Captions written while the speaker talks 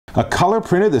A color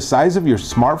printer the size of your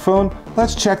smartphone?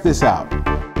 Let's check this out.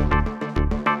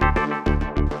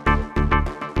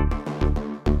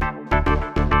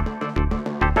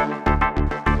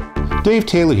 Dave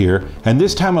Taylor here, and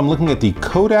this time I'm looking at the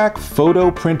Kodak Photo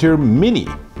Printer Mini.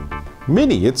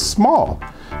 Mini, it's small.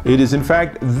 It is in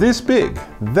fact this big.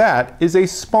 That is a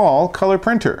small color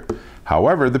printer.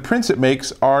 However, the prints it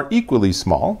makes are equally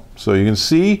small. So you can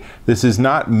see this is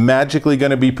not magically going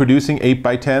to be producing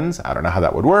 8x10s. I don't know how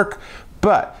that would work,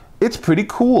 but it's pretty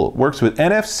cool. It works with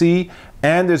NFC,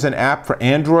 and there's an app for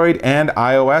Android and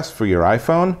iOS for your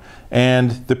iPhone.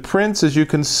 And the prints, as you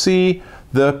can see,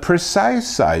 the precise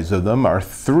size of them are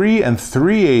 3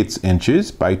 3/8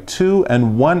 inches by 2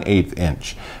 1/8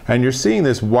 inch. And you're seeing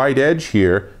this white edge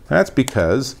here. That's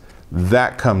because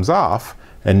that comes off,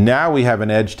 and now we have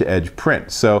an edge-to-edge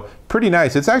print. So pretty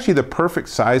nice. It's actually the perfect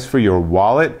size for your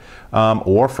wallet,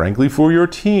 or frankly for your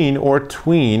teen or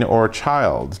tween or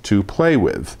child to play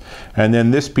with. And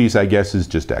then this piece, I guess, is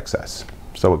just excess.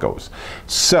 So it goes.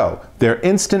 So they're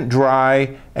instant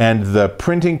dry, and the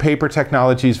printing paper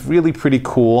technology is really pretty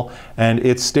cool, and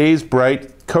it stays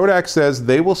bright. Kodak says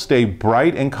they will stay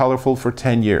bright and colorful for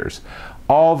 10 years.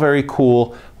 All very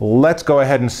cool. Let's go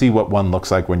ahead and see what one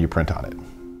looks like when you print on it.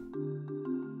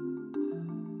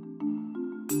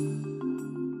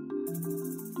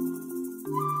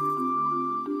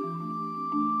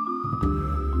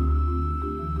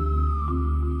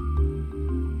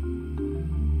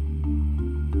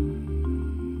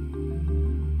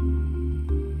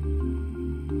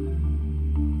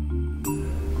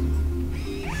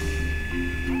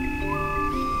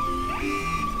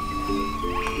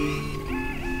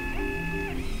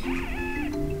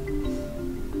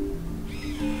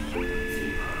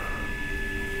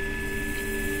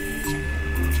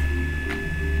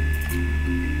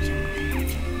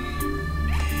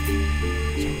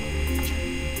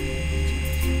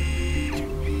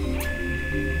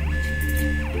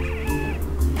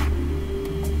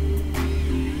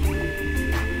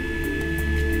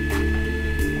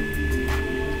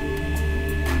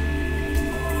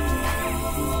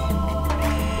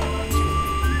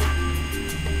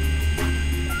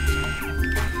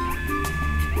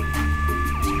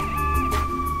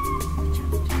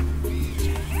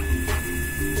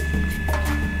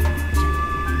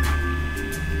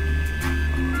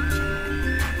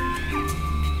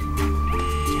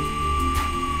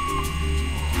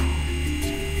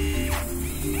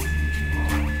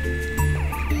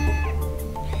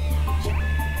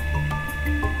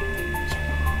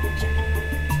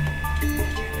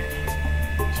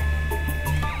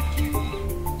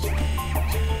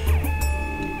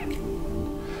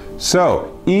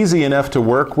 So, easy enough to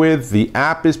work with. The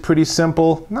app is pretty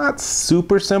simple, not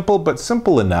super simple, but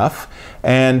simple enough.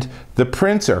 And the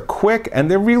prints are quick,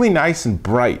 and they're really nice and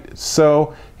bright.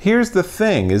 So here's the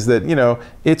thing, is that, you know,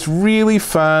 it's really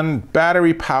fun,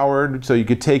 battery powered, so you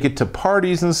could take it to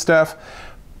parties and stuff.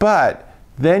 But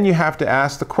then you have to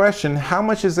ask the question, how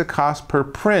much does it cost per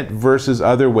print versus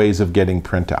other ways of getting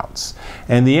printouts?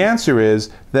 And the answer is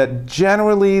that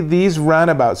generally these run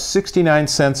about 69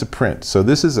 cents a print. So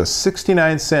this is a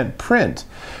 69-cent print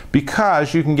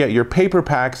because you can get your paper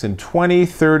packs in 20,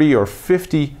 30, or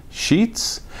 50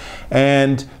 sheets,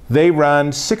 and they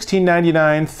run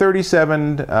 $16.99,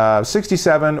 $37,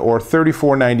 $67, or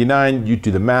 $34.99. You do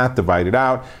the math, divide it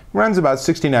out. It runs about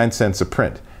 69 cents a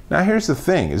print. Now here's the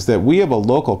thing, is that we have a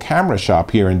local camera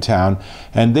shop here in town,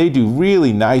 and they do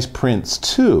really nice prints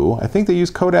too. I think they use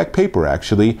Kodak paper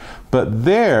actually, but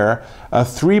there a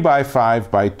 3x5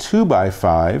 by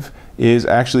 2x5 is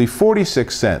actually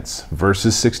 46 cents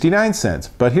versus 69 cents.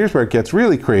 But here's where it gets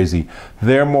really crazy.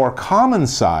 Their more common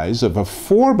size of a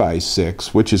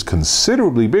 4x6, which is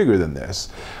considerably bigger than this,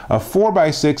 a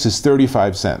 4x6 is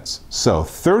 35 cents. So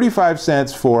 35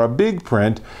 cents for a big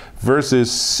print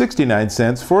versus 69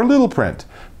 cents for a little print.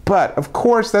 But of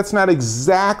course that's not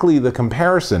exactly the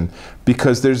comparison,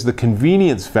 because there's the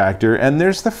convenience factor and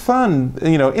there's the fun,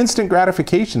 you know, instant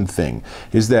gratification thing,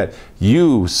 is that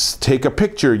you take a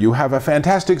picture, you have a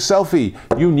fantastic selfie,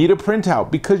 you need a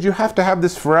printout because you have to have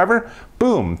this forever.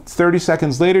 Boom, 30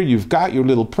 seconds later you've got your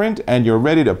little print and you're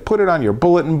ready to put it on your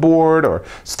bulletin board or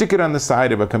stick it on the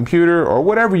side of a computer or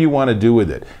whatever you want to do with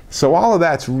it. So all of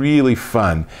that's really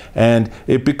fun, and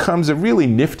it becomes a really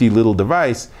nifty little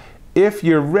device if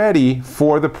you're ready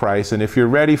for the price and if you're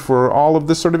ready for all of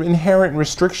the sort of inherent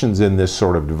restrictions in this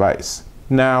sort of device.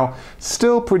 Now,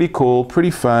 still pretty cool,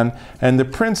 pretty fun, and the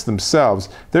prints themselves,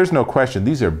 there's no question,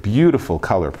 these are beautiful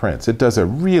color prints. It does a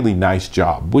really nice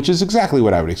job, which is exactly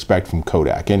what I would expect from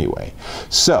Kodak anyway.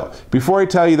 So, before I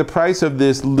tell you the price of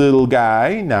this little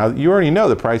guy, now you already know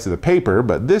the price of the paper,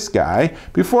 but this guy,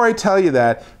 before I tell you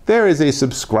that, there is a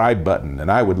subscribe button,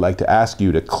 and I would like to ask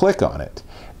you to click on it.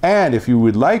 And if you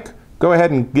would like, go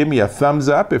ahead and give me a thumbs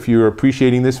up if you're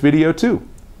appreciating this video too.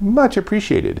 Much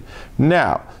appreciated.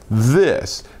 Now,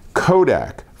 this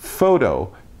Kodak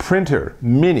Photo Printer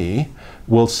Mini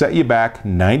will set you back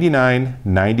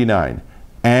 $99.99.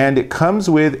 And it comes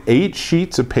with 8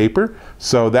 sheets of paper,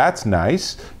 so that's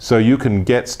nice. So you can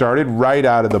get started right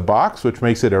out of the box, which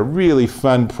makes it a really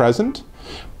fun present.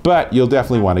 But you'll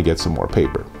definitely want to get some more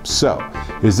paper. So,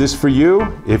 is this for you?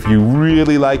 If you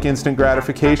really like instant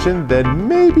gratification, then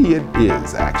maybe it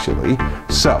is actually.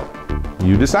 So,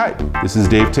 you decide. This is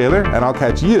Dave Taylor, and I'll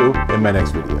catch you in my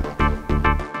next video.